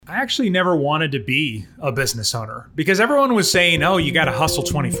actually never wanted to be a business owner because everyone was saying, oh, you got to hustle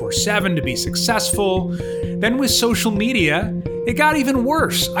 24/7 to be successful. Then with social media, it got even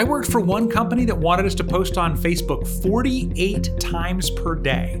worse. I worked for one company that wanted us to post on Facebook 48 times per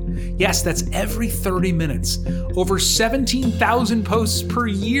day. Yes, that's every 30 minutes. Over 17,000 posts per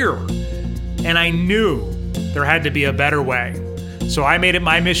year. And I knew there had to be a better way. So I made it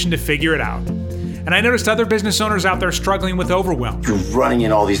my mission to figure it out. And I noticed other business owners out there struggling with overwhelm. You're running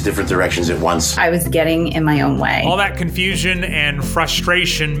in all these different directions at once. I was getting in my own way. All that confusion and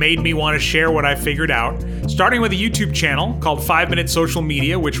frustration made me want to share what I figured out, starting with a YouTube channel called 5 Minute Social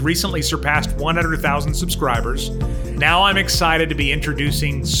Media, which recently surpassed 100,000 subscribers. Now I'm excited to be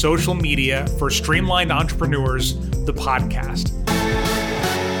introducing Social Media for Streamlined Entrepreneurs, the podcast.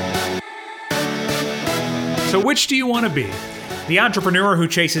 So which do you want to be? The entrepreneur who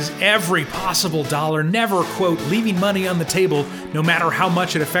chases every possible dollar, never, quote, leaving money on the table, no matter how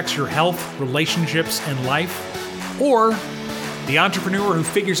much it affects your health, relationships, and life? Or the entrepreneur who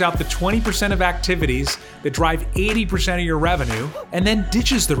figures out the 20% of activities that drive 80% of your revenue and then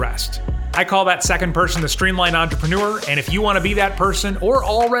ditches the rest? I call that second person the streamlined entrepreneur, and if you want to be that person or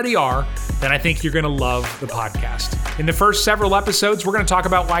already are, then I think you're going to love the podcast. In the first several episodes, we're going to talk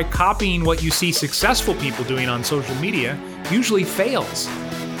about why copying what you see successful people doing on social media usually fails.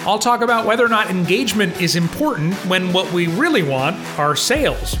 I'll talk about whether or not engagement is important when what we really want are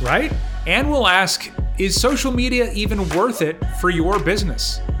sales, right? And we'll ask, is social media even worth it for your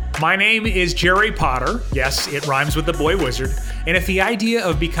business? My name is Jerry Potter. Yes, it rhymes with the boy wizard. And if the idea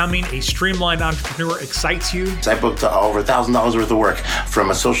of becoming a streamlined entrepreneur excites you, I booked over $1,000 worth of work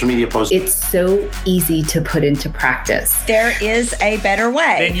from a social media post. It's so easy to put into practice. There is a better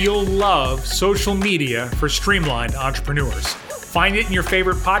way. Then you'll love Social Media for Streamlined Entrepreneurs. Find it in your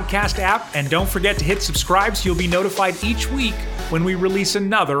favorite podcast app, and don't forget to hit subscribe so you'll be notified each week when we release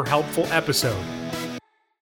another helpful episode.